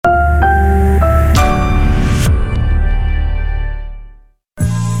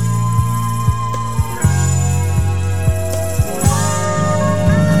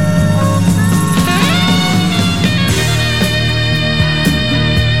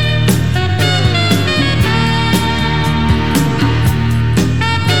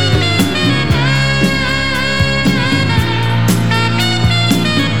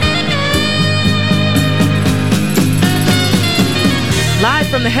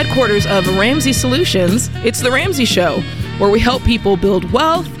headquarters of Ramsey Solutions. It's The Ramsey Show, where we help people build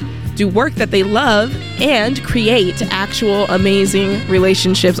wealth, do work that they love, and create actual amazing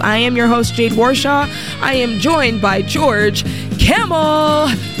relationships. I am your host, Jade Warshaw. I am joined by George Kamel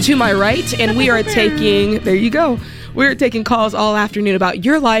to my right, and we are taking, there you go, we're taking calls all afternoon about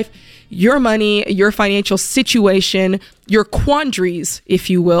your life, your money, your financial situation, your quandaries, if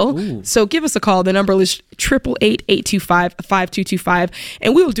you will. Ooh. So give us a call. The number is 888-825-5225,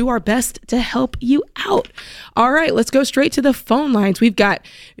 and we will do our best to help you out. All right, let's go straight to the phone lines. We've got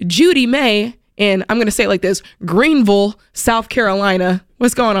Judy May, and I'm going to say it like this, Greenville, South Carolina.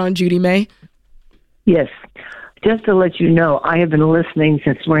 What's going on, Judy May? Yes. Just to let you know, I have been listening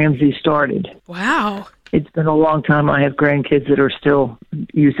since Ramsey started. Wow. It's been a long time. I have grandkids that are still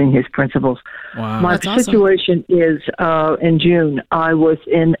using his principles. Wow. My situation is in June, I was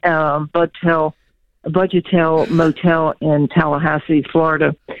in a Budgetel Motel in Tallahassee,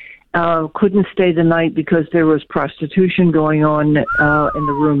 Florida. Couldn't stay the night because there was prostitution going on in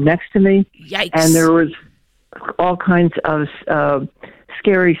the room next to me. Yikes. And there was all kinds of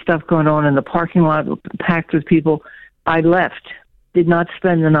scary stuff going on in the parking lot, packed with people. I left, did not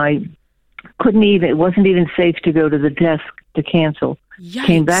spend the night. It wasn't even safe to go to the desk to cancel. Yikes.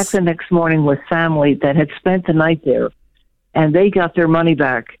 Came back the next morning with family that had spent the night there, and they got their money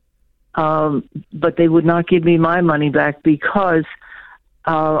back. But they would not give me my money back because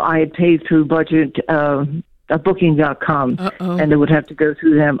I had paid through Booking.com, and it would have to go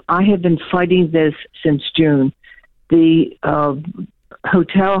through them. I have been fighting this since June. The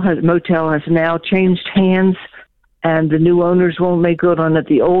motel has now changed hands, and the new owners won't make good on it.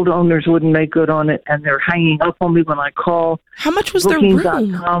 The old owners wouldn't make good on it, and they're hanging up on me when I call. How much was their room?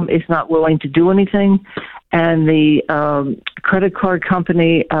 Booking.com is not willing to do anything, and the credit card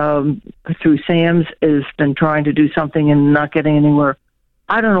company through Sam's has been trying to do something and not getting anywhere.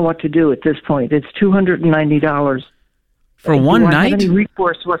 I don't know what to do at this point. It's $290 for one night. I don't have any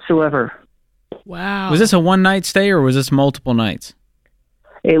recourse whatsoever. Wow. Was this a one-night stay or was this multiple nights?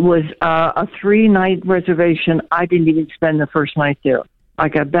 It was a 3-night reservation. I didn't even spend the first night there. I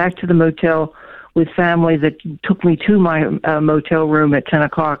got back to the motel with family that took me to my motel room at 10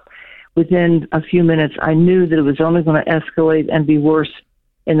 o'clock. Within a few minutes, I knew that it was only going to escalate and be worse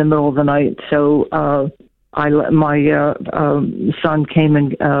in the middle of the night. So my son came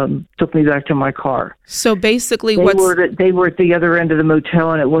and took me back to my car. So basically they were at the other end of the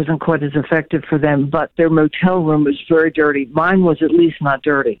motel, and it wasn't quite as effective for them, but their motel room was very dirty. Mine was at least not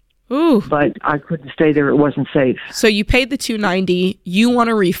dirty. Ooh. But I couldn't stay there. It wasn't safe. So you paid the $290. You want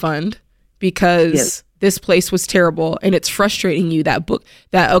a refund because this place was terrible, and it's frustrating you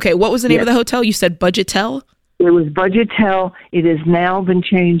what was the name of the hotel? You said Budgetel? It was Budgetel. It has now been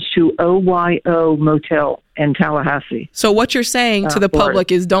changed to OYO Motel in Tallahassee. So what you're saying to the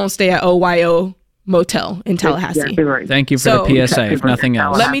public is don't stay at OYO Motel in Tallahassee. Exactly right. Thank you for the PSA, if nothing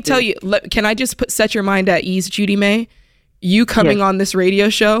else. Let me tell you, can I just set your mind at ease, Judy May? You coming on this radio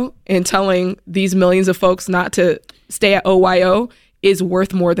show and telling these millions of folks not to stay at OYO is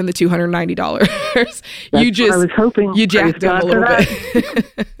worth more than the $290. I was hoping. You jacked them a little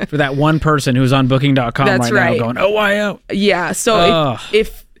bit. For that one person who's on Booking.com That's right now going, OYO. Yeah, so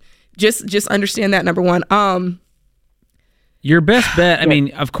if just understand that, number one. Your best bet, I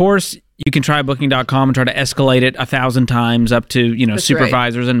mean, of course, you can try Booking.com and try to escalate it 1,000 times up to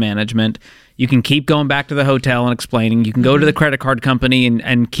supervisors and management. You can keep going back to the hotel and explaining. You can go to the credit card company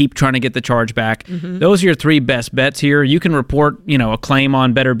and keep trying to get the charge back. Those are your 3 best bets here. You can report, a claim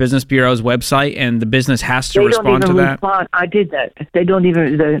on Better Business Bureau's website, and the business has to respond to that. I did that. They don't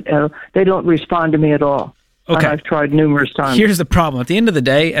respond to me at all. Okay. I've tried numerous times. Here's the problem. At the end of the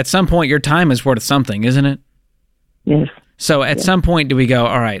day, at some point, your time is worth something, isn't it? Yes. So at some point, do we go,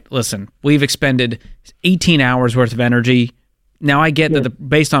 all right, listen, we've expended 18 hours worth of energy. Now, I get that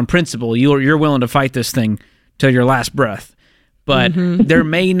based on principle, you're willing to fight this thing till your last breath. But there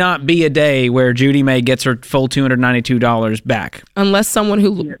may not be a day where Judy May gets her full $292 back. Unless someone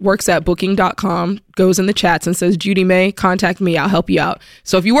who works at Booking.com goes in the chats and says, Judy May, contact me, I'll help you out.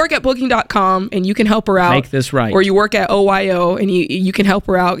 So if you work at Booking.com and you can help her out. Make this right. Or you work at OYO and you can help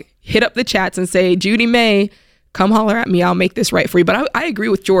her out, hit up the chats and say, Judy May, come holler at me. I'll make this right for you. But I agree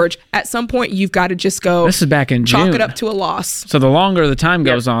with George. At some point, you've got to just go. This is back in June. Chalk it up to a loss. So the longer the time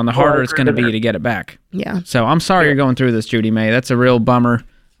goes on, the harder it's going to be to get it back. Yeah. So I'm sorry you're going through this, Judy May. That's a real bummer.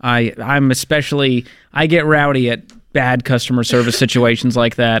 I get rowdy at bad customer service situations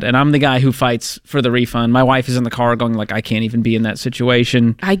like that, and I'm the guy who fights for the refund. My wife is in the car going like, I can't even be in that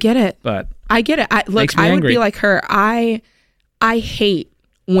situation. I get it. But I get it. I would be like her. I hate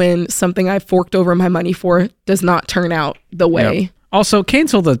when something I forked over my money for does not turn out the way Also,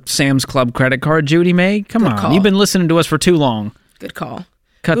 cancel the Sam's Club credit card, Judy May. Come on. call. You've been listening to us for too long. Good call.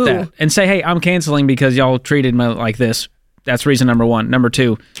 Cut that. And say, hey, I'm canceling because y'all treated me like this. That's reason number one. Number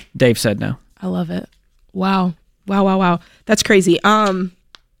two, Dave said no. I love it. Wow. That's crazy.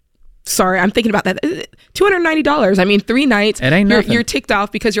 Sorry, I'm thinking about that. $290. I mean, 3 nights. It ain't nothing. You're ticked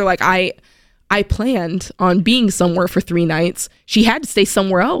off because you're like, I planned on being somewhere for 3 nights. She had to stay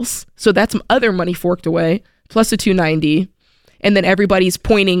somewhere else. So that's some other money forked away, plus the $290. And then everybody's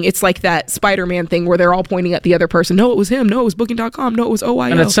pointing. It's like that Spider-Man thing where they're all pointing at the other person. No, it was him. No, it was Booking.com. No, it was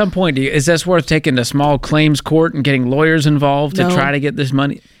OYO. And at some point, is this worth taking to small claims court and getting lawyers involved to try to get this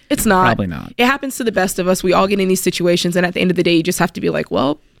money? It's not. Probably not. It happens to the best of us. We all get in these situations. And at the end of the day, you just have to be like,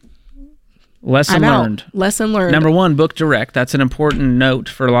 well, Lesson learned. Lesson learned. Number one, book direct. That's an important note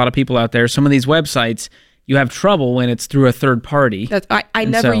for a lot of people out there. Some of these websites, you have trouble when it's through a third party. I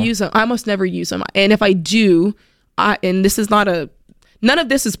never use them. I almost never use them. And if I do, and this is not none of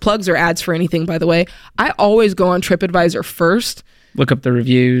this is plugs or ads for anything, by the way. I always go on TripAdvisor first. Look up the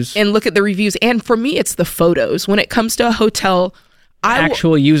reviews. And look at the reviews. And for me, it's the photos. When it comes to a hotel,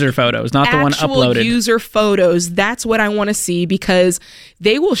 actual user photos, not the one uploaded. Actual user photos. That's what I want to see because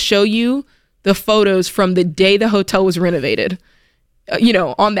they will show you the photos from the day the hotel was renovated.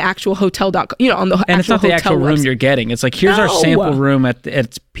 On the actual hotel.com, on the and it's not the actual room you're getting. It's like, here's our sample room at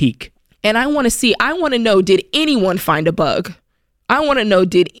its peak. And I want to know, did anyone find a bug? I want to know,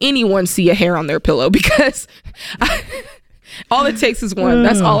 did anyone see a hair on their pillow? Because all it takes is one.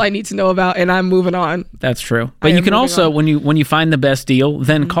 That's all I need to know about, and I'm moving on. That's true. But you can also, when you find the best deal,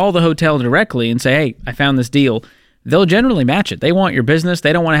 then call the hotel directly and say, hey, I found this deal. They'll generally match it. They want your business.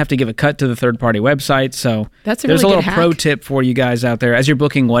 They don't want to have to give a cut to the third-party website. So there's a little pro tip for you guys out there. As you're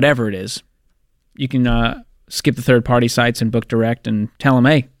booking whatever it is, you can skip the third-party sites and book direct and tell them,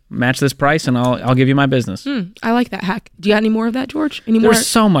 hey, match this price and I'll give you my business. I like that hack. Do you got any more of that, George? There's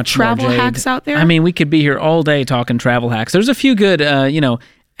so much travel more, Jade. hacks out there? I mean, we could be here all day talking travel hacks. There's a few good,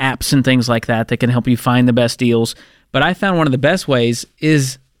 apps and things like that can help you find the best deals. But I found one of the best ways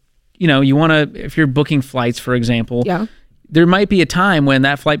is, you want to, if you're booking flights, for example, there might be a time when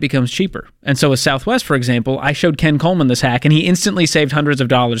that flight becomes cheaper. And so with Southwest, for example, I showed Ken Coleman this hack and he instantly saved hundreds of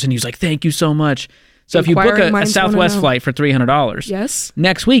dollars. And he was like, thank you so much. So if you book a Southwest flight for $300, yes,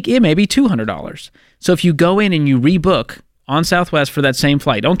 next week it may be $200. So if you go in and you rebook on Southwest for that same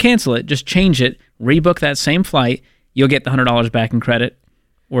flight, don't cancel it, just change it, rebook that same flight, you'll get the $100 back in credit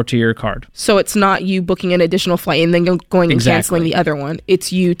or to your card. So it's not you booking an additional flight and then going and canceling the other one.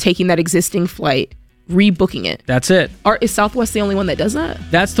 It's you taking that existing flight, rebooking it. That's it. Or is Southwest the only one that does that?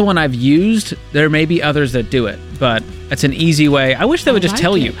 That's the one I've used. There may be others that do it, but it's an easy way. I wish they would just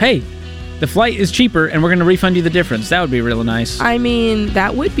tell you, hey, the flight is cheaper and we're going to refund you the difference. That would be really nice. I mean,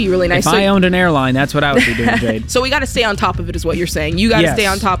 that would be really nice. If I owned an airline, that's what I would be doing, Jade. So we got to stay on top of it is what you're saying. You got to stay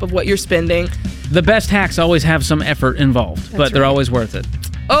on top of what you're spending. The best hacks always have some effort involved, but they're always worth it.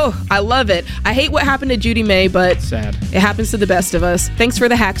 Oh, I love it. I hate what happened to Judy May, but sad. It happens to the best of us. Thanks for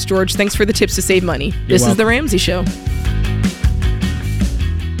the hacks, George. Thanks for the tips to save money. This is The Ramsey Show.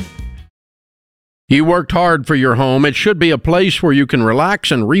 You worked hard for your home. It should be a place where you can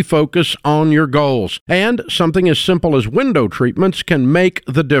relax and refocus on your goals. And something as simple as window treatments can make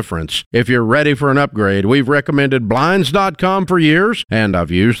the difference. If you're ready for an upgrade, we've recommended Blinds.com for years, and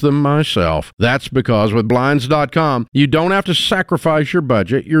I've used them myself. That's because with Blinds.com, you don't have to sacrifice your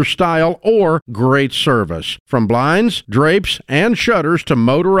budget, your style, or great service. From blinds, drapes, and shutters to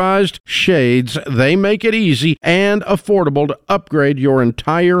motorized shades, they make it easy and affordable to upgrade your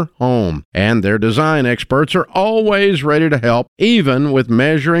entire home. And their design experts are always ready to help, even with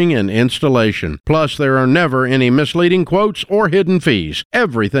measuring and installation. Plus, there are never any misleading quotes or hidden fees.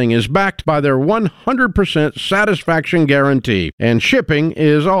 Everything is backed by their 100% satisfaction guarantee, and shipping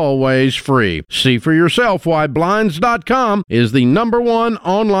is always free. See for yourself why Blinds.com is the #1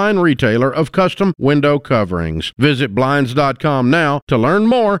 online retailer of custom window coverings. Visit Blinds.com now to learn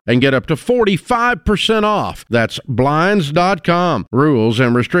more and get up to 45% off. That's Blinds.com. Rules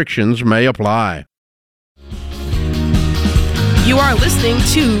and restrictions may apply. You are listening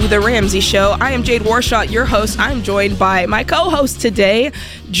to The Ramsey Show. I am Jade Warshot, your host. I'm joined by my co-host today,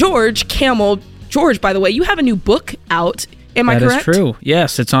 George Kamel. George, by the way, you have a new book out. Am I correct? That is true.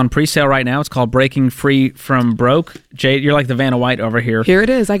 Yes, it's on pre-sale right now. It's called Breaking Free from Broke. Jade, you're like the Vanna White over here. Here it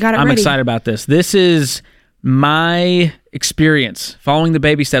is. I got it ready. I'm excited about this. This is my experience following the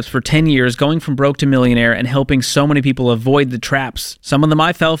baby steps for 10 years, going from broke to millionaire and helping so many people avoid the traps. Some of them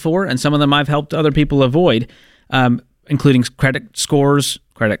I fell for and some of them I've helped other people avoid. including credit scores,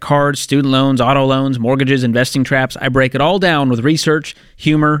 credit cards, student loans, auto loans, mortgages, investing traps. I break it all down with research,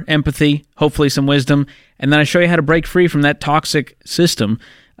 humor, empathy, hopefully some wisdom, and then I show you how to break free from that toxic system.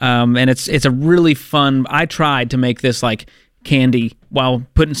 And it's a really fun. I tried to make this like candy while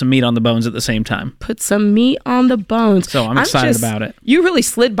putting some meat on the bones at the same time. Put some meat on the bones. So I'm excited about it. You really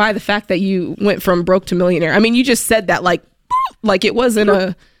slid by the fact that you went from broke to millionaire. I mean, you just said that like it wasn't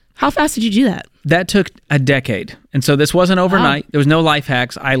a... How fast did you do that? That took a decade. And so this wasn't overnight. Wow. There was no life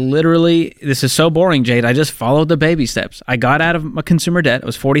hacks. I literally, this is so boring, Jade. I just followed the baby steps. I got out of my consumer debt. It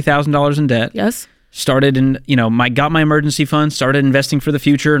was $40,000 in debt. Yes. Started in, got my emergency fund, started investing for the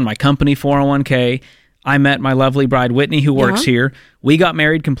future in my company 401k. I met my lovely bride, Whitney, who works here. We got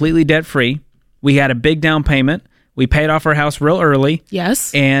married completely debt-free. We had a big down payment. We paid off our house real early.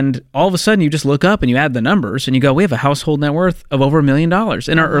 Yes. And all of a sudden, you just look up and you add the numbers and you go, we have a household net worth of over $1 million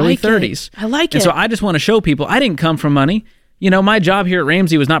in our early 30s. I like it. And so I just want to show people, I didn't come from money. My job here at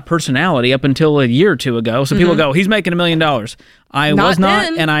Ramsey was not personality up until a year or two ago. So people go, he's making $1 million. I was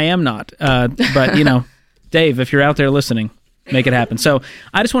not, and I am not. But, Dave, if you're out there listening, make it happen. So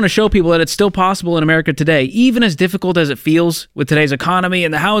I just want to show people that it's still possible in America today, even as difficult as it feels with today's economy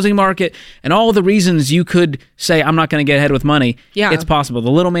and the housing market and all the reasons you could say, I'm not going to get ahead with money. Yeah. It's possible.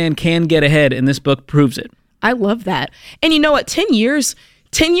 The little man can get ahead, and this book proves it. I love that. And you know what? 10 years,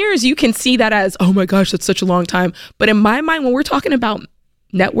 you can see that as, oh my gosh, that's such a long time. But in my mind, when we're talking about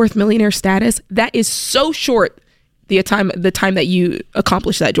net worth millionaire status, that is so short. The time that you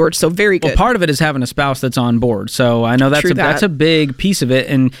accomplish that, George. So very good. Well, part of it is having a spouse that's on board. So I know that's a big piece of it.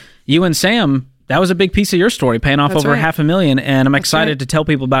 And you and Sam, that was a big piece of your story, paying off over $500,000. And I'm excited to tell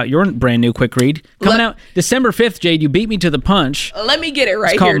people about your brand new quick read coming out December 5th. Jade, you beat me to the punch. Let me get it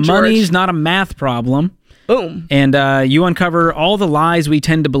right here, George. It's called Money's Not a Math Problem. Boom. And you uncover all the lies we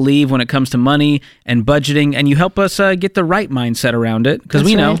tend to believe when it comes to money and budgeting, and you help us get the right mindset around it, because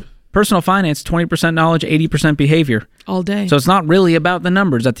we know personal finance, 20% knowledge, 80% behavior. All day. So it's not really about the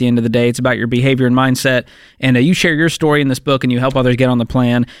numbers at the end of the day. It's about your behavior and mindset. And you share your story in this book, and you help others get on the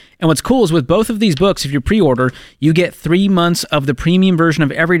plan. And what's cool is with both of these books, if you pre-order, you get 3 months of the premium version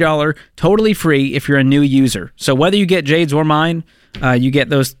of Every Dollar totally free if you're a new user. So whether you get Jade's or mine, you get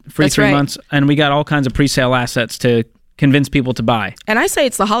those free 3 months. And we got all kinds of pre-sale assets to convince people to buy. And I say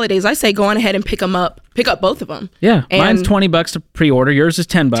it's the holidays. I say go on ahead and pick up both of them. Yeah, and mine's $20 to pre-order. Yours is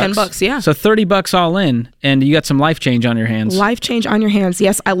 $10. $10, yeah. So $30 all in, and you got some life change on your hands. Life change on your hands.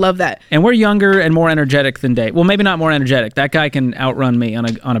 Yes, I love that. And we're younger and more energetic than Dave. Well, maybe not more energetic. That guy can outrun me on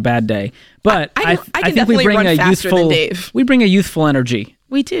a bad day. But I think we bring a youthful. We bring a youthful energy.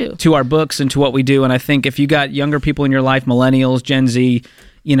 We do to our books and to what we do. And I think if you got younger people in your life, millennials, Gen Z,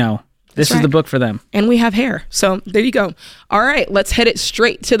 this is the book for them. And we have hair. So there you go. All right, let's head it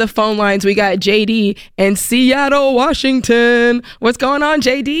straight to the phone lines. We got JD in Seattle, Washington. What's going on,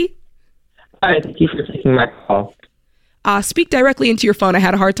 JD? Hi, thank you for taking my call. Speak directly into your phone. I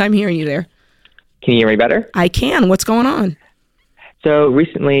had a hard time hearing you there. Can you hear me better? I can. What's going on? So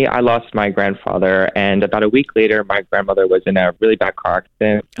recently I lost my grandfather, and about a week later, my grandmother was in a really bad car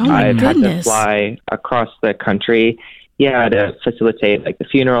accident. Oh my goodness. I had to fly across the country. Yeah, to facilitate the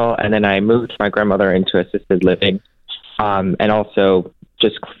funeral, and then I moved my grandmother into assisted living, and also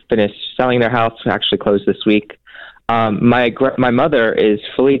just finished selling their house. Actually closed this week. My mother is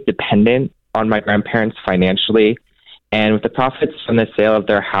fully dependent on my grandparents financially, and with the profits from the sale of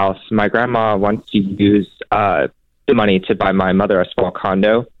their house, my grandma wants to use the money to buy my mother a small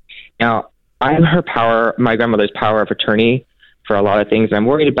condo. Now, I'm my grandmother's power of attorney for a lot of things. I'm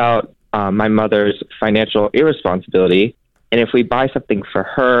worried about my mother's financial irresponsibility, and if we buy something for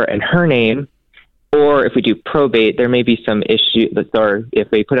her in her name, or if we do probate, there may be some issue, or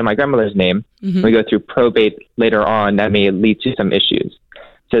if we put in my grandmother's name, we go through probate later on, that may lead to some issues.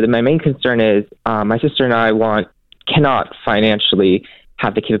 So my main concern is my sister and I cannot financially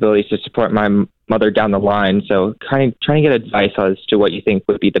have the capabilities to support my mother down the line, so trying to get advice as to what you think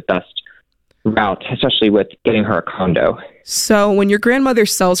would be the best route, especially with getting her a condo. So when your grandmother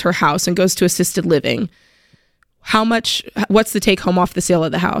sells her house and goes to assisted living, what's the take home off the sale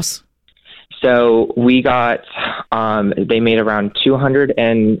of the house? So we got, they made around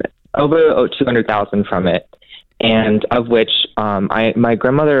over 200,000 from it. And of which, my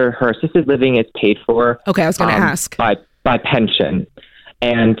grandmother, her assisted living is paid for. Okay. I was going to ask by pension.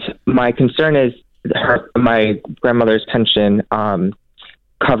 And my concern is my grandmother's pension,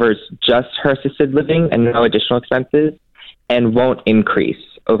 covers just her assisted living and no additional expenses, and won't increase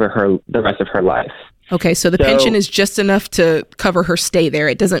over the rest of her life. Okay, so the pension is just enough to cover her stay there.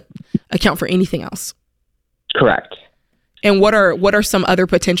 It doesn't account for anything else. Correct. And what are some other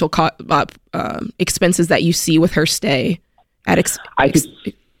potential expenses that you see with her stay at I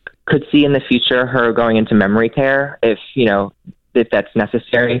could see in the future her going into memory care if that's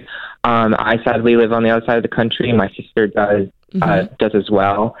necessary. I sadly live on the other side of the country. My sister does as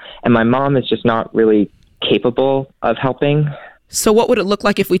well. And my mom is just not really capable of helping. So what would it look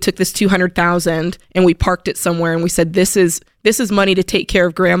like if we took this $200,000 and we parked it somewhere and we said, this is money to take care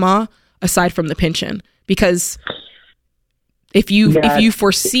of grandma aside from the pension? Because if you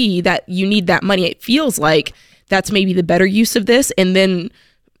foresee that you need that money, it feels like that's maybe the better use of this. And then,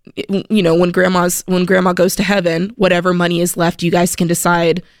 when grandma goes to heaven, whatever money is left, you guys can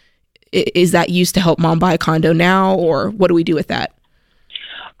decide, is that used to help mom buy a condo now, or what do we do with that?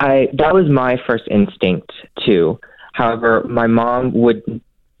 That was my first instinct too. However, my mom would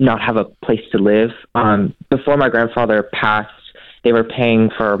not have a place to live. Before my grandfather passed, they were paying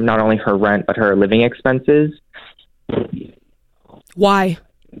for not only her rent, but her living expenses. Why?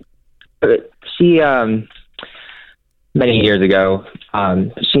 She, many years ago,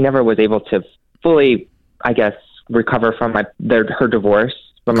 she never was able to fully, I guess, recover from her divorce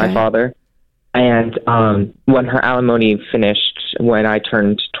from my father. And when her alimony finished, when I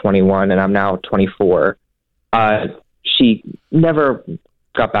turned 21 and I'm now 24, she never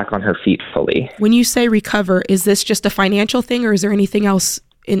got back on her feet fully. When you say recover, is this just a financial thing, or is there anything else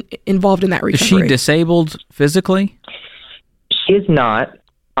involved in that recovery? Is she disabled physically? She is not.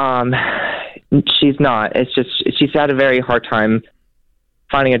 She's not. It's just she's had a very hard time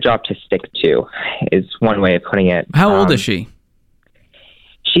finding a job to stick to, is one way of putting it. How old is she?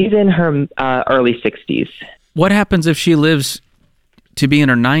 She's in her early 60s. What happens if she lives to be in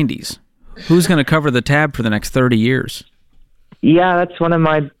her 90s? Who's going to cover the tab for the next 30 years? Yeah, that's one of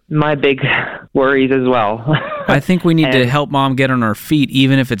my big worries as well. I think we need to help mom get on her feet,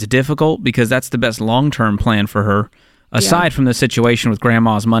 even if it's difficult, because that's the best long-term plan for her. Aside from the situation with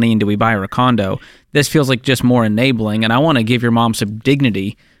grandma's money and do we buy her a condo, this feels like just more enabling, and I want to give your mom some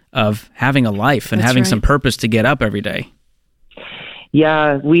dignity of having a life and having some purpose to get up every day.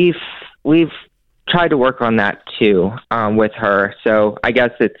 Yeah, we've tried to work on that too with her. So I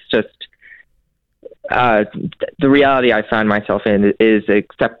guess it's just the reality I found myself in is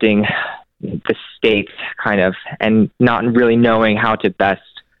accepting the state kind of and not really knowing how to best.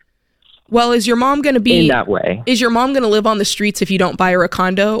 Well, is your mom going to be in that way? Is your mom going to live on the streets if you don't buy her a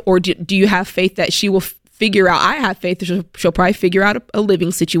condo, or do you have faith that she will figure out? I have faith that she'll probably figure out a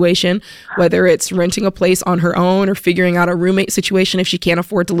living situation, whether it's renting a place on her own or figuring out a roommate situation if she can't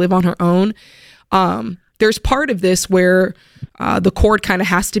afford to live on her own. There's part of this where the cord kind of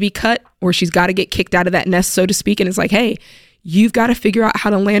has to be cut, or she's got to get kicked out of that nest, so to speak. And it's like, hey, you've got to figure out how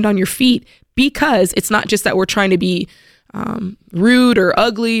to land on your feet, because it's not just that we're trying to be rude or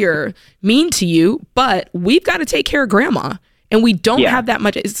ugly or mean to you, but we've got to take care of grandma, and we don't have that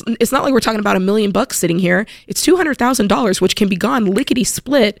much. It's not like we're talking about $1 million sitting here. It's $200,000, which can be gone lickety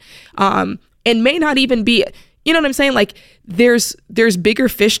split, and may not even be. You know what I'm saying? Like there's bigger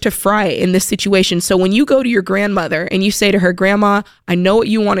fish to fry in this situation. So when you go to your grandmother and you say to her, Grandma, I know what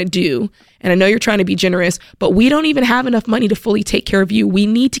you want to do, and I know you're trying to be generous, but we don't even have enough money to fully take care of you. We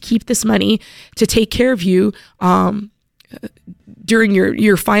need to keep this money to take care of you during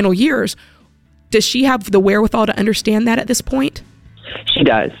your final years. Does she have the wherewithal to understand that at this point? She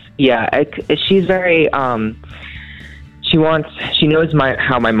does. Yeah. She's very, she knows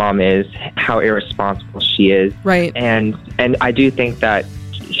how my mom is, how irresponsible she is. Right. And I do think that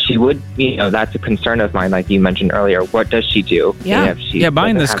she would, that's a concern of mine, like you mentioned earlier. What does she do? Yeah.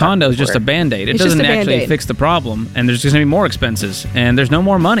 Buying this condo is just a Band-Aid. It doesn't actually fix the problem, and there's just going to be more expenses, and there's no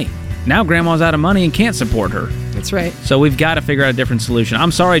more money. Now grandma's out of money and can't support her. That's right. So we've got to figure out a different solution.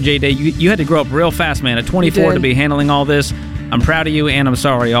 I'm sorry, JD. You had to grow up real fast, man. At 24 to be handling all this. I'm proud of you, and I'm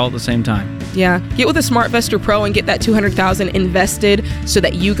sorry all at the same time. Yeah. Get with a SmartVestor Pro and get that $200,000 invested so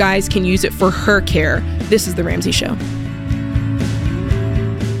that you guys can use it for her care. This is The Ramsey Show.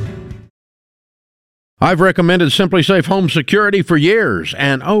 I've recommended SimpliSafe Home Security for years,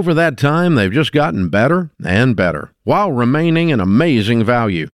 and over that time, they've just gotten better and better, while remaining an amazing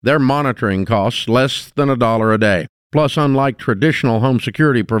value. Their monitoring costs less than $1 a day. Plus, unlike traditional home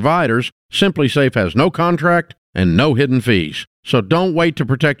security providers, SimpliSafe has no contract and no hidden fees. So don't wait to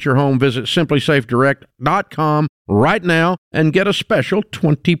protect your home. Visit SimpliSafeDirect.com right now and get a special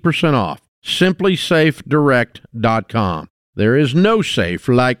 20% off. SimpliSafeDirect.com. There is no safe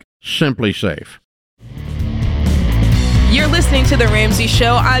like SimpliSafe. You're listening to The Ramsey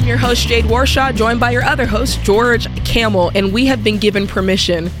Show. I'm your host, Jade Warshaw, joined by your other host, George Kamel, and we have been given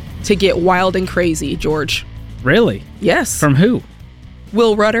permission to get wild and crazy, George. Really? Yes. From who?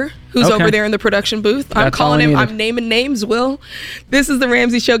 Will Rudder, who's Okay. over there in the production booth. I'm That's all calling I him. needed. I'm naming names, Will. This is The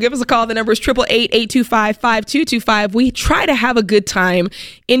Ramsey Show. Give us a call. The number is 888-825-5225. We try to have a good time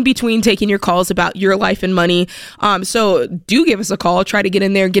in between taking your calls about your life and money. So do give us a call. Try to get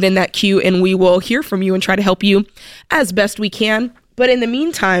in there, get in that queue, and we will hear from you and try to help you as best we can. But in the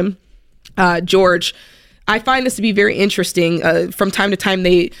meantime, George, I find this to be very interesting. From time to time,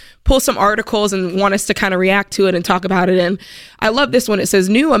 they pull some articles and want us to kind of react to it and talk about it. And I love this one. It says,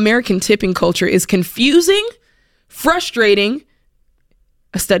 new American tipping culture is confusing, frustrating,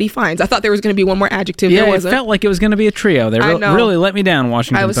 a study finds. I thought there was going to be one more adjective. Yeah, There it wasn't. felt like it was going to be a trio. They I know. really let me down,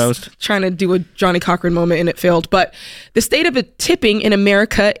 Washington I was Post. trying to do a Johnny Cochran moment and it failed. But the state of tipping in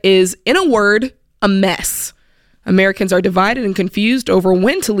America is, in a word, a mess. Americans are divided and confused over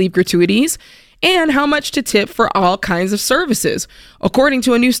when to leave gratuities and how much to tip for all kinds of services, according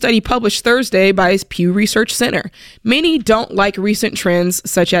to a new study published Thursday by Pew Research Center. Many don't like recent trends,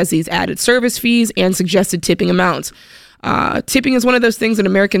 such as these added service fees and suggested tipping amounts. Tipping is one of those things in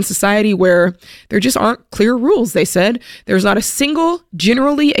American society where there just aren't clear rules, they said. There's not a single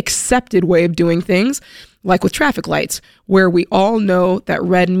generally accepted way of doing things, like with traffic lights, where we all know that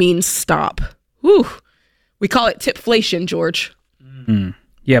red means stop. Whew. We call it tipflation, George.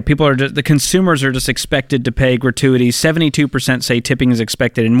 Yeah, the consumers are just expected to pay gratuities. 72% say tipping is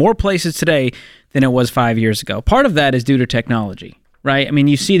expected in more places today than it was 5 years ago. Part of that is due to technology, right? I mean,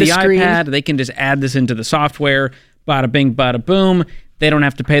 you see the screen. iPad, they can just add this into the software, bada bing, bada boom. They don't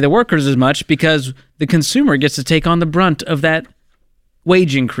have to pay the workers as much because the consumer gets to take on the brunt of that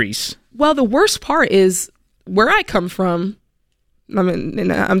wage increase. Well, the worst part is where I come from.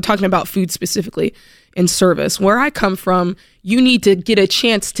 I'm talking about food specifically and service. Where I come from, you need to get a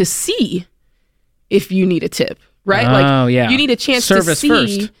chance to see if you need a tip, right? Oh, yeah. You need a chance Service to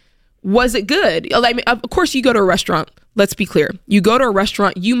see, first. Was it good? Like, I mean, of course, you go to a restaurant. Let's be clear. You go to a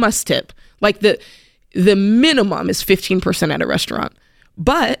restaurant, you must tip. Like the minimum is 15% at a restaurant.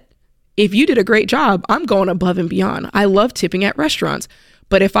 But if you did a great job, I'm going above and beyond. I love tipping at restaurants.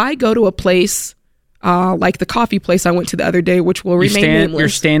 But if I go to a place like the coffee place I went to the other day, which will remain nameless. You're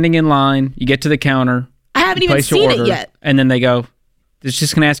standing in line. You get to the counter. I haven't even place your seen order, it yet. And then they go, it's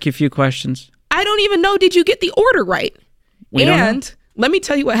just going to ask you a few questions. I don't even know, did you get the order right? We don't know. And let me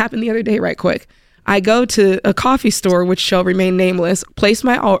tell you what happened the other day right quick. I go to a coffee store, which shall remain nameless, place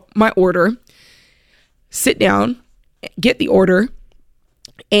my order, sit down, get the order,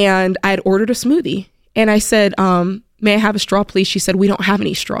 and I had ordered a smoothie. And I said, may I have a straw, please? She said, we don't have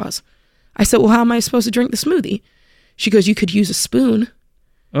any straws. I said, well, how am I supposed to drink the smoothie? She goes, you could use a spoon.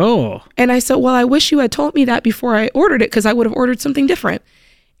 Oh. And I said, well, I wish you had told me that before I ordered it because I would have ordered something different.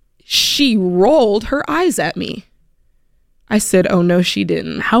 She rolled her eyes at me. I said, oh, no, she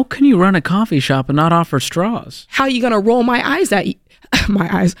didn't. How can you run a coffee shop and not offer straws? How are you going to roll my eyes at you? My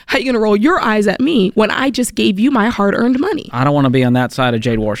eyes. How are you going to roll your eyes at me when I just gave you my hard-earned money? I don't want to be on that side of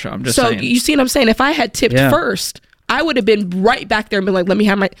Jade Warshaw. I'm just saying. So you see what I'm saying? If I had tipped first, I would have been right back there and been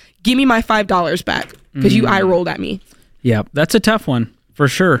like, give me my $5 back because you eye rolled at me. Yeah, that's a tough one for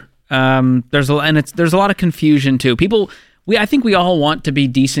sure. There's a lot of confusion too. I think we all want to be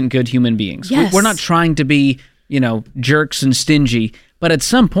decent, good human beings. Yes. We're not trying to be, jerks and stingy, but at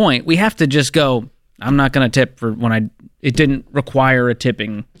some point we have to just go, I'm not going to tip for when it didn't require a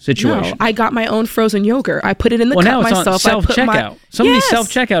tipping situation. No, I got my own frozen yogurt. I put it in the cup now it's myself. on self-checkout. Some of these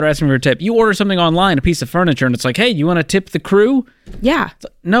self-checkout are asking for a tip. You order something online, a piece of furniture, and it's like, hey, you want to tip the crew? Yeah.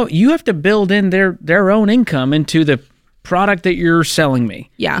 No, you have to build in their own income into the product that you're selling me.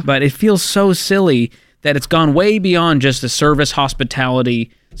 Yeah. But it feels so silly that it's gone way beyond just a service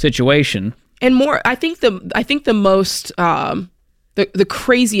hospitality situation. And more, I think the most the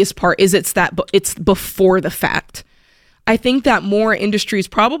craziest part is it's before the fact. I think that more industries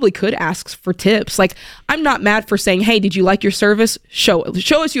probably could ask for tips. Like, I'm not mad for saying, hey, did you like your service? Show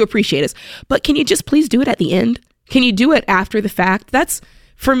us you appreciate us. But can you just please do it at the end? Can you do it after the fact? That's,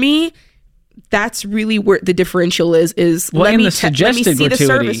 for me, that's really where the differential is let me see the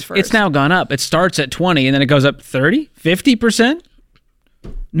service first. It's now gone up. It starts at 20 and then it goes up 30, 50%?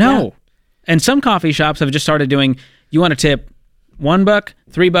 No. Yeah. And some coffee shops have just started doing, you want to tip $1,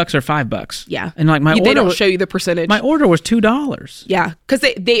 $3, or $5. Yeah. And like they don't show you the percentage. My order was $2. Yeah. Because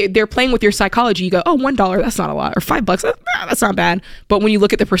they're playing with your psychology. You go, oh, $1, that's not a lot. Or $5, that's not bad. But when you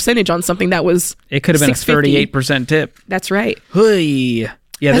look at the percentage on something that was it could have been a 38% tip. That's right. Hey.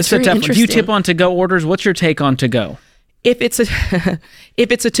 Yeah, this is a tough one. Do you tip on to-go orders? What's your take on to-go? If it's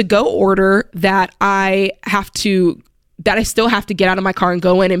a to-go order that I still have to get out of my car and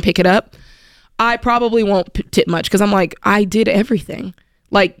go in and pick it up, I probably won't tip much because I'm like, I did everything.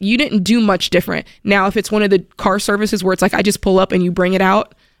 Like, you didn't do much different. Now, if it's one of the car services where it's like, I just pull up and you bring it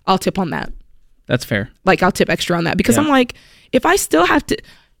out, I'll tip on that. That's fair. Like, I'll tip extra on that because I'm like, if I still have to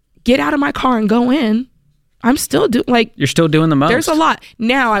get out of my car and go in, I'm still doing, like... You're still doing the most. There's a lot.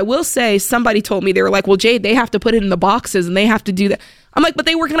 Now, I will say, somebody told me, they were like, well, Jade, they have to put it in the boxes and they have to do that. I'm like, but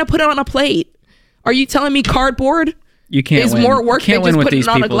they were going to put it on a plate. Are you telling me cardboard you can't is win. more work than just putting it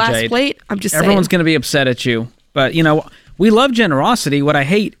on people, a glass Jade. plate? I'm just Everyone's saying. going to be upset at you. But, you know, we love generosity. What I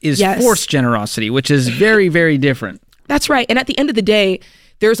hate is forced generosity, which is very, very different. That's right. And at the end of the day,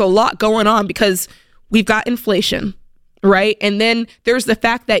 there's a lot going on because we've got inflation, right? And then there's the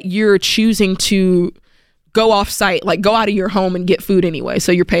fact that you're choosing to go off site, like go out of your home and get food anyway.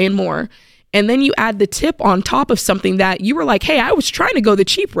 So you're paying more. And then you add the tip on top of something that you were like, hey, I was trying to go the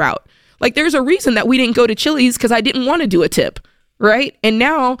cheap route. Like, there's a reason that we didn't go to Chili's because I didn't want to do a tip, right? And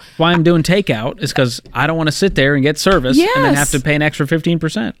now... Why I'm doing takeout is because I don't want to sit there and get service and then have to pay an extra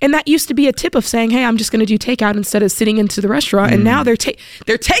 15%. And that used to be a tip of saying, hey, I'm just going to do takeout instead of sitting into the restaurant. And now they're taking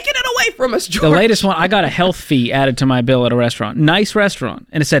it away from us, George. The latest one, I got a health fee added to my bill at a restaurant. Nice restaurant.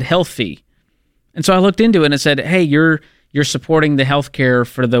 And it said health fee. And so I looked into it and it said, hey, you're supporting the health care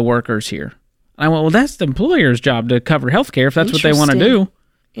for the workers here. And I went, well, that's the employer's job to cover health care if that's what they want to do.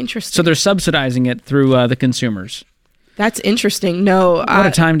 Interesting. So they're subsidizing it through the consumers. That's interesting. No. What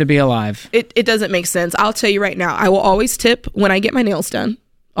a time to be alive. It doesn't make sense. I'll tell you right now, I will always tip when I get my nails done.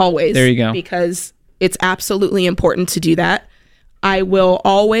 Always. There you go. Because it's absolutely important to do that. I will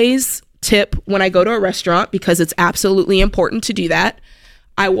always tip when I go to a restaurant because it's absolutely important to do that.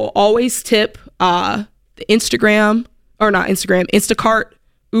 I will always tip the Instacart,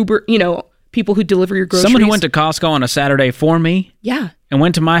 Uber, people who deliver your groceries. Someone who went to Costco on a Saturday for me. Yeah. And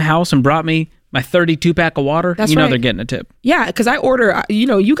went to my house and brought me my 32-pack of water. That's right. They're getting a tip. Yeah, because I order,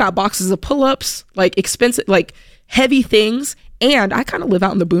 you got boxes of pull-ups, like expensive, like heavy things. And I kind of live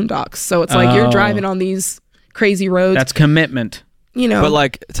out in the boondocks. So it's like you're driving on these crazy roads. That's commitment. But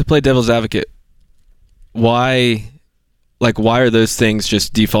like, to play devil's advocate, why are those things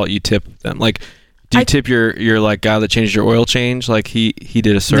just default you tip them? Like, do you tip your like guy that changed your oil change? Like he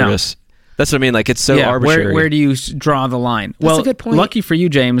did a service. No. That's what I mean. Like, it's so arbitrary. Where do you draw the line? That's a good point. Lucky for you,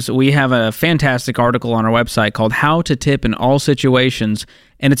 James, we have a fantastic article on our website called How to Tip in All Situations.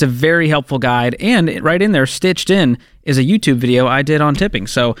 And it's a very helpful guide. And right in there, stitched in, is a YouTube video I did on tipping.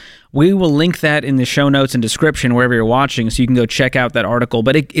 So we will link that in the show notes and description wherever you're watching, so you can go check out that article.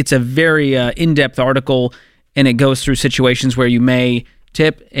 But it's a very in-depth article, and it goes through situations where you may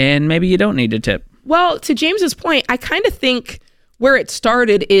tip and maybe you don't need to tip. Well, to James's point, I kind of think where it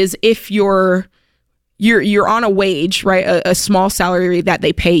started is if you're on a wage, right, a small salary that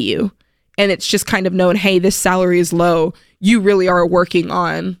they pay you, and it's just kind of known, hey, this salary is low, you really are working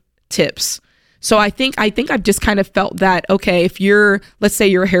on tips. So I think I've just kind of felt that, okay, if let's say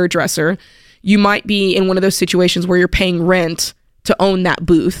you're a hairdresser, you might be in one of those situations where you're paying rent to own that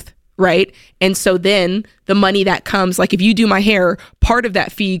booth, right? And so then the money that comes, like if you do my hair, part of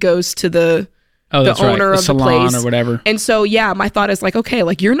that fee goes to the owner of the place or whatever. And so, my thought is like, okay,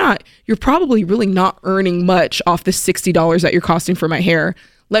 like you're probably really not earning much off the $60 that you're costing for my hair.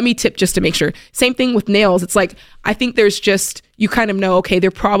 Let me tip just to make sure. Same thing with nails. It's like, I think there's just, you kind of know, okay,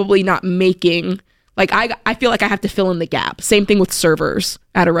 they're probably not making, like I feel like I have to fill in the gap. Same thing with servers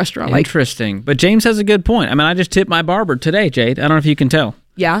at a restaurant. Interesting. But James has a good point. I mean, I just tipped my barber today, Jade. I don't know if you can tell.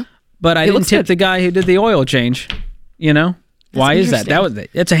 Yeah. But I didn't tip the guy who did the oil change, Why is that?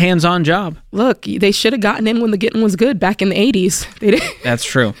 It's a hands-on job. Look, they should have gotten in when the getting was good back in the 80s. They did. That's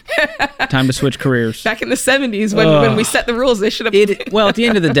true. Time to switch careers. Back in the 70s when we set the rules, they should have. Well, at the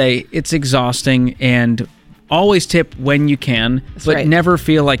end of the day, it's exhausting, and always tip when you can, but never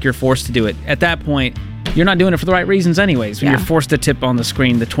feel like you're forced to do it. At that point, you're not doing it for the right reasons anyways. When you're forced to tip on the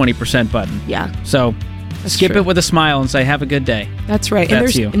screen the 20% button. Yeah. So skip it with a smile and say, have a good day. That's right. And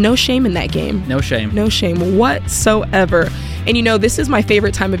there's no shame in that game. No shame. No shame whatsoever. And this is my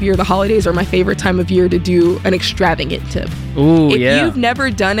favorite time of year. The holidays are my favorite time of year to do an extravagant tip. Ooh, if you've never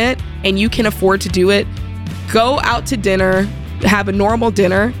done it and you can afford to do it, go out to dinner, have a normal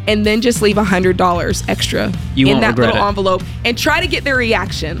dinner, and then just leave $100 extra in that little envelope and try to get their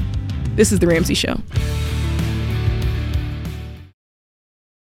reaction. This is The Ramsey Show.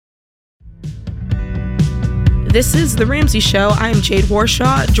 This is The Ramsey Show. I'm Jade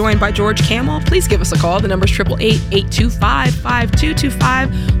Warshaw, joined by George Camel. Please give us a call. The number is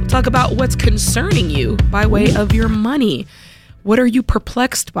 888-825-5225. We'll talk about what's concerning you by way of your money. What are you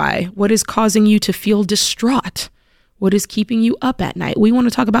perplexed by? What is causing you to feel distraught? What is keeping you up at night? We want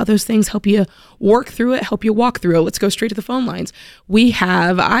to talk about those things, help you work through it, help you walk through it. Let's go straight to the phone lines. We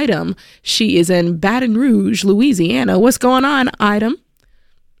have Idem. She is in Baton Rouge, Louisiana. What's going on, Idem?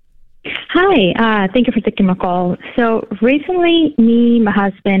 Hi, thank you for taking my call. So recently, me, my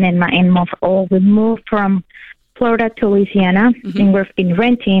husband, and my in-laws all we moved from Florida to Louisiana, and we've been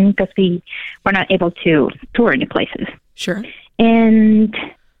renting because we were not able to tour any places. Sure. And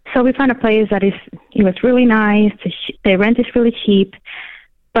so we found a place that it was really nice. The rent is really cheap.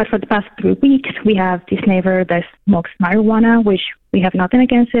 But for the past 3 weeks, we have this neighbor that smokes marijuana, which we have nothing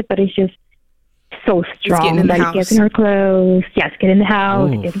against it, but it's just so strong that it gets in our clothes. Yes, get in the house,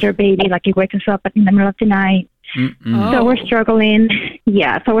 gets in our baby, like it wakes us up in the middle of the night. So we're struggling.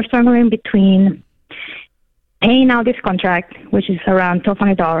 Yeah, so we're struggling between paying out this contract, which is around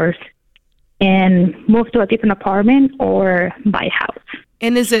 $1,200, and move to a different apartment or buy a house.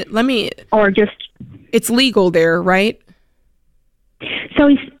 And is it, it's legal there, right? So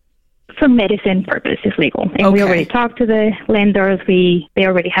it's for medicine purpose, it's legal. And we already talked to the lenders. They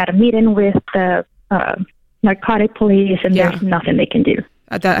already had a meeting with the narcotic police, and there's nothing they can do.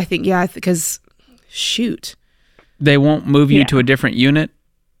 I think, because, shoot. They won't move you to a different unit?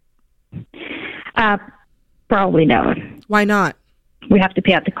 Probably not. Why not? We have to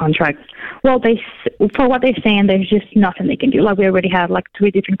pay out the contract. Well, for what they're saying, there's just nothing they can do. Like, we already had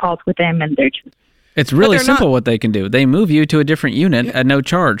 3 different calls with them, and they're just... It's really simple what they can do. They move you to a different unit at no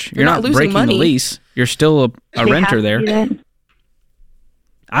charge. You're not breaking the lease. You're still a renter there.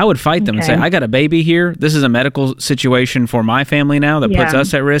 I would fight them and say, I got a baby here. This is a medical situation for my family now that puts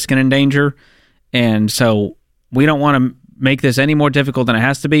us at risk and in danger. And so we don't want to make this any more difficult than it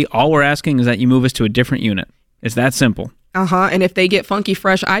has to be. All we're asking is that you move us to a different unit. It's that simple. And if they get funky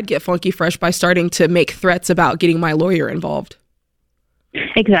fresh, I'd get funky fresh by starting to make threats about getting my lawyer involved.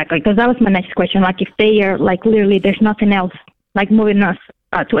 Exactly, because that was my next question. Like, if they are, literally there's nothing else, moving us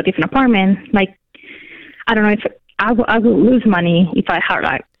to a different apartment, I don't know if I will lose money if I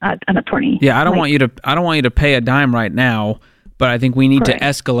hire an attorney. Yeah, I don't want you to pay a dime right now, but I think we need to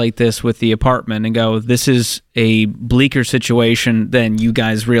escalate this with the apartment and go, this is a bleaker situation than you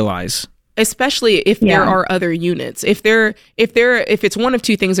guys realize. Especially if there are other units. If it's one of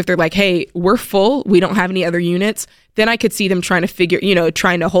two things, if they're like, hey, we're full, we don't have any other units, then I could see them trying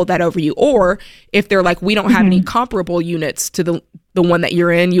to hold that over you. Or if they're like, we don't have any comparable units to the one that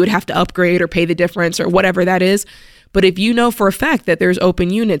you're in, you would have to upgrade or pay the difference or whatever that is. But if you know for a fact that there's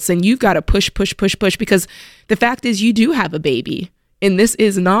open units, then you've got to push, because the fact is you do have a baby, and this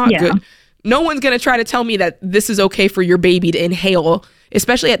is not good. No one's going to try to tell me that this is okay for your baby to inhale,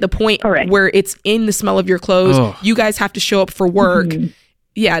 especially at the point where it's in the smell of your clothes. You guys have to show up for work.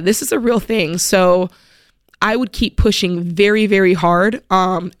 Yeah, this is a real thing. So I would keep pushing very, very hard.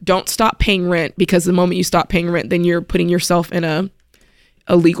 Don't stop paying rent, because the moment you stop paying rent, then you're putting yourself in a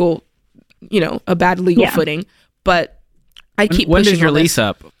legal, a bad legal footing. But I keep pushing. When does your lease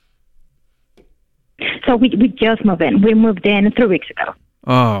up? So we just moved in. We moved in 3 weeks ago.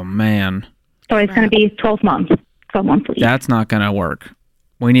 Oh, man. So it's going to be 12 months. 12 months lease. That's not going to work.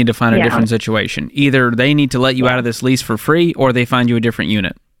 We need to find a different situation. Either they need to let you out of this lease for free, or they find you a different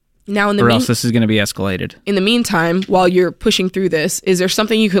unit. Now, else this is going to be escalated. In the meantime, while you're pushing through this, is there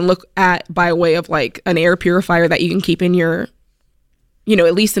something you can look at by way of an air purifier that you can keep in your,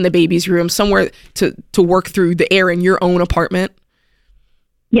 at least in the baby's room, somewhere to work through the air in your own apartment?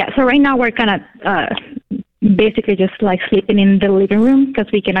 Yeah, so right now we're kind of basically just sleeping in the living room,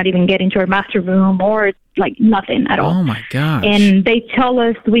 because we cannot even get into our master room or nothing at all. Oh my gosh. And they tell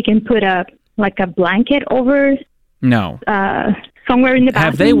us we can put a blanket over somewhere in the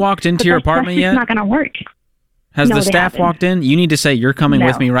bathroom. Have they walked into your apartment yet? It's not going to work. Has the staff walked in? You need to say, you're coming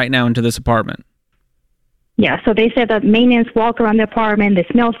with me right now into this apartment. Yeah, so they said that maintenance walk around the apartment, they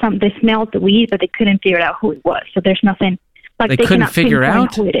smelled the weed, but they couldn't figure out who it was. So there's nothing. They couldn't figure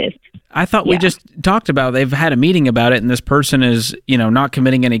out who it is. I thought we just talked about they've had a meeting about it, and this person is, not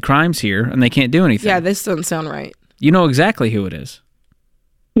committing any crimes here, and they can't do anything. Yeah, this doesn't sound right. You know exactly who it is.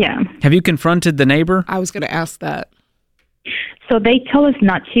 Yeah. Have you confronted the neighbor? I was going to ask that. So they tell us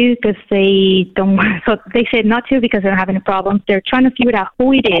not to, because they don't. So they said not to because they don't have any problems. They're trying to figure out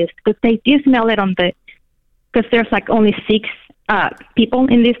who it is, because they do smell it because there's only 6 people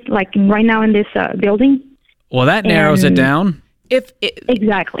in this, right now in this building. Well, that narrows it down.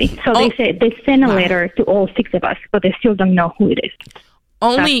 Exactly. So they said they sent a letter to all 6 of us, but they still don't know who it is.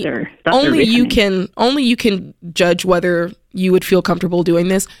 Only you can judge whether you would feel comfortable doing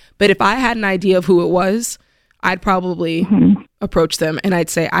this. But if I had an idea of who it was, I'd probably approach them and I'd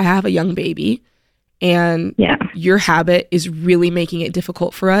say, I have a young baby, and your habit is really making it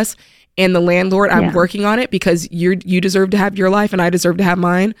difficult for us. And the landlord, I'm working on it, because you deserve to have your life and I deserve to have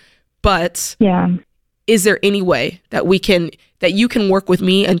mine. But is there any way that you can work with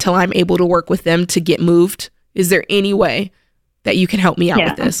me until I'm able to work with them to get moved? Is there any way? that you can help me out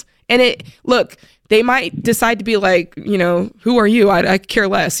with this. And look, they might decide to be like, who are you? I care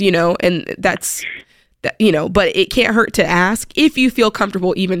less, and that's, but it can't hurt to ask if you feel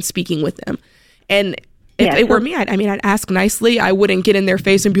comfortable even speaking with them. And if it were me, I'd ask nicely. I wouldn't get in their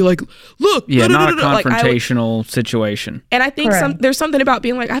face and be like, look. Yeah, not a confrontational situation. And I think there's something about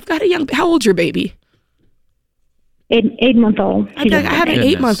being like, I've got how old's your baby? 8-month-old. I have an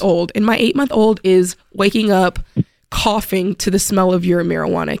 8-month-old, and my 8-month-old is waking up coughing to the smell of your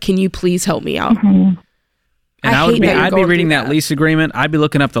marijuana. Can you please help me out? Mm-hmm. And I'd be reading that lease agreement. I'd be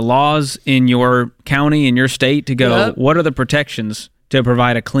looking up the laws in your county, in your state, to go, what are the protections to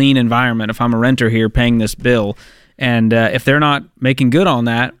provide a clean environment if I'm a renter here paying this bill? And if they're not making good on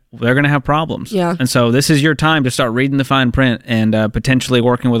that, they're going to have problems. Yeah. And so this is your time to start reading the fine print and potentially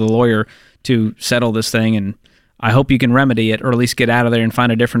working with a lawyer to settle this thing. And I hope you can remedy it, or at least get out of there and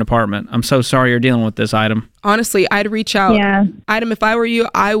find a different apartment. I'm so sorry you're dealing with this, Item. Honestly, I'd reach out. Yeah. Item, if I were you,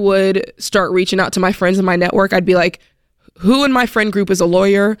 I would start reaching out to my friends in my network. I'd be like, who in my friend group is a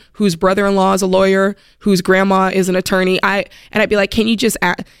lawyer, whose brother-in-law is a lawyer, whose grandma is an attorney? And I'd be like, can you just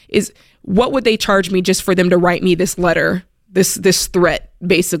what would they charge me just for them to write me this letter, this threat,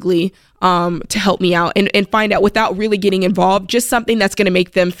 basically, to help me out and find out without really getting involved, just something that's going to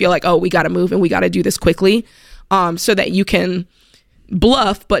make them feel like, oh, we got to move and we got to do this quickly. So that you can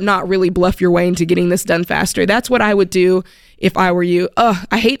bluff, but not really bluff your way into getting this done faster. That's what I would do if I were you.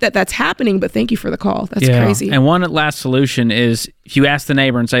 I hate that that's happening, but thank you for the call. That's crazy. And one last solution is if you ask the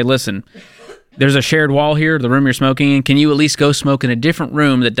neighbor and say, listen, there's a shared wall here, the room you're smoking in. Can you at least go smoke in a different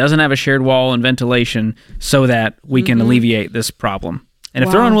room that doesn't have a shared wall and ventilation so that we can alleviate this problem? And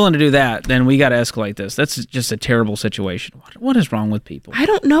if they're unwilling to do that, then we got to escalate this. That's just a terrible situation. What is wrong with people? I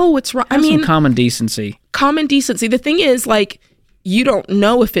don't know what's wrong. Some common decency. Common decency. The thing is, you don't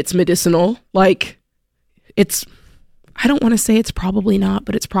know if it's medicinal. I don't want to say it's probably not,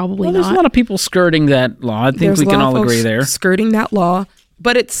 but it's probably not. There's a lot of people skirting that law. I think we can all agree there. Skirting that law.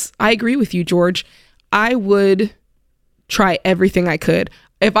 But I agree with you, George. I would try everything I could.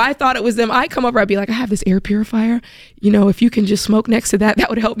 If I thought it was them, I'd come over, I'd be like, I have this air purifier. If you can just smoke next to that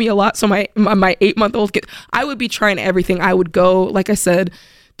would help me a lot. So my 8-month-old I would be trying everything. I would go, like I said,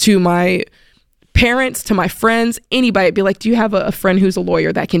 to my parents, to my friends, anybody. I'd be like, do you have a friend who's a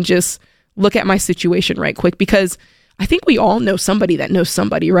lawyer that can just look at my situation right quick? Because I think we all know somebody that knows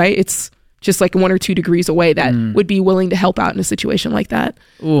somebody, right? It's just like 1 or 2 degrees away that would be willing to help out in a situation like that.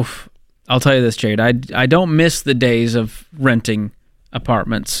 Oof. I'll tell you this, Jade. I don't miss the days of renting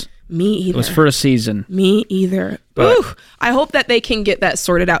apartments. Me either. It was for a season. Me either. Ooh, I hope that they can get that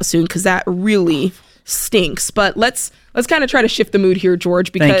sorted out soon, because that really stinks. But let's kind of try to shift the mood here,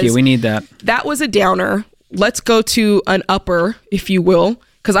 George, because thank you. We need that. That was a downer. Let's go to an upper, if you will,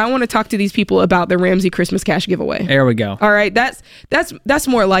 because I want to talk to these people about the Ramsey Christmas Cash giveaway. There we go. All right, that's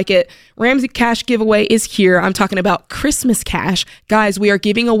more like it. Ramsey Cash giveaway is here. I'm talking about Christmas Cash. Guys, we are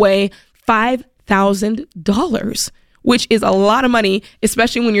giving away $5,000. Which is a lot of money,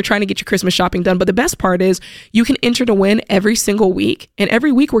 especially when you're trying to get your Christmas shopping done. But the best part is you can enter to win every single week. And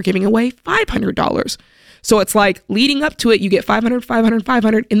every week we're giving away $500. So it's like leading up to it, you get $500, $500,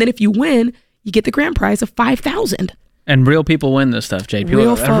 $500. And then if you win, you get the grand prize of $5,000. And real people win this stuff, Jade.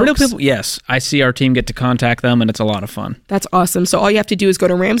 Real people, yes. I see our team get to contact them, and it's a lot of fun. That's awesome. So all you have to do is go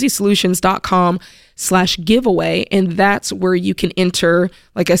to RamseySolutions.com/giveaway, and that's where you can enter,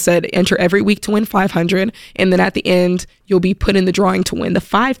 like I said, enter every week to win $500, and then at the end, you'll be put in the drawing to win the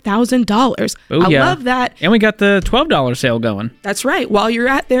 $5,000. I love that. And we got the $12 sale going. That's right. While you're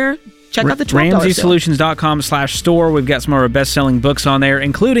at there, check out the $12 RamseySolutions.com/store. We've got some of our best-selling books on there,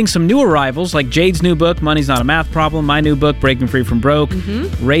 including some new arrivals, like Jade's new book, Money's Not a Math Problem, my new book, Breaking Free from Broke.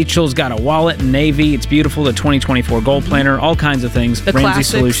 Rachel's got a wallet in Navy. It's beautiful, the 2024 Goal Planner, all kinds of things.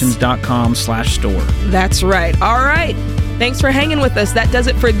 RamseySolutions.com/store. That's right. All right. Thanks for hanging with us. That does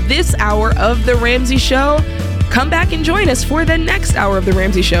it for this hour of The Ramsey Show. Come back and join us for the next hour of The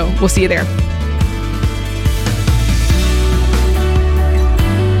Ramsey Show. We'll see you there.